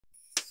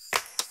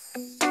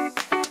Dancing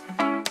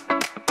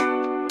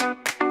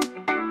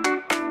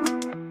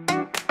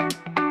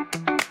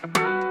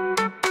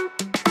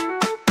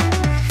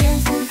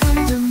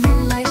under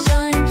moonlight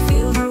shine,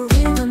 feel the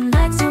rhythm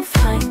night so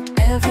fine.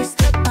 Every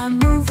step I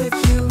move with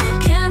you,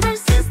 can't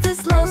resist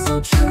this love so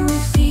true.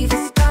 See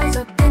the stars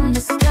up in the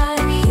sky,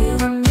 hear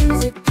the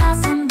music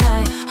passing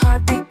by.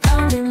 Heartbeat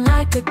pounding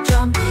like a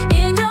drum,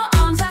 in your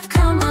arms I've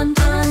come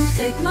undone.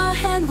 Take my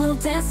hand, we'll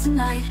dance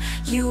tonight,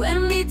 you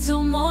and me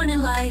till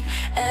morning light.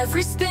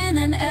 Every spin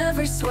and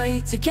every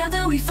sway,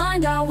 together we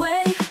find our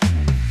way.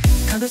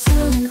 Colors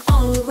swirling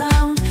all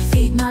around,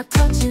 feet not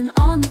touching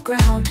on the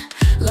ground.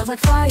 Love like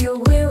fire,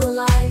 we're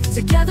alive,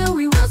 together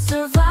we will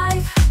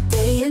survive.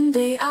 Day in,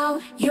 day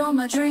out, you're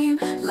my dream.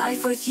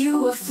 Life with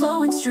you a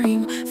flowing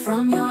stream.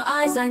 From your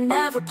eyes I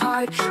never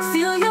part,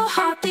 feel your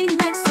heartbeat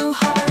next to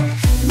heart.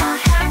 My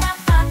hand,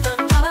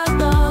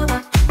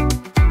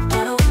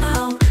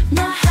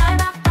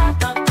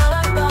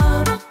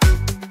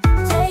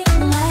 take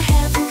my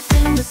hand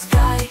within the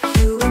sky,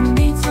 you and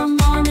me till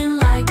morning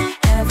light.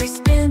 Every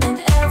spin and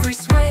every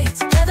sway,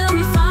 together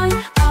we find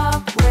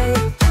our way.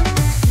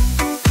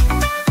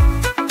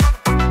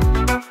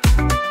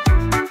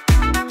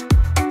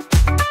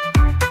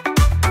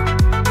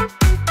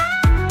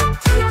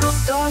 Take those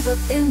stars up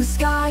in the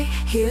sky,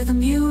 hear the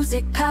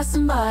music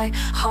passing by.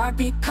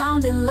 Heartbeat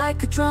pounding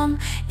like a drum,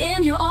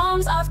 in your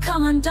arms I've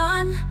come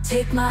undone.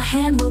 Take my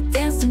hand, we'll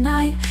dance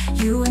tonight,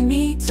 you and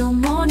me till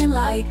morning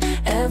light.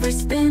 Every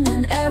spin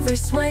and every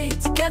sway,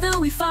 together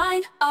we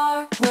find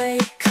our way.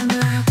 Come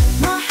on,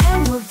 my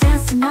hand, we'll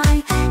dance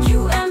tonight,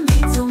 you and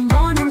me till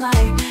morning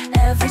light.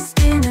 Every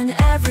spin and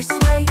every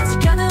sway,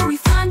 together we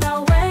find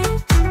our way.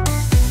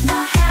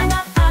 My hand,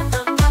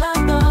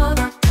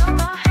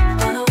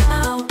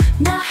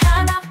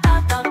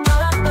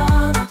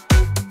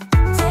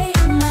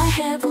 take my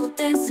hand, we'll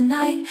dance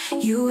tonight,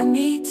 you and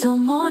me till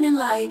morning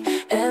light.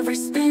 Every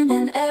spin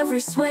and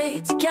every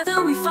sway,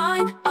 together we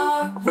find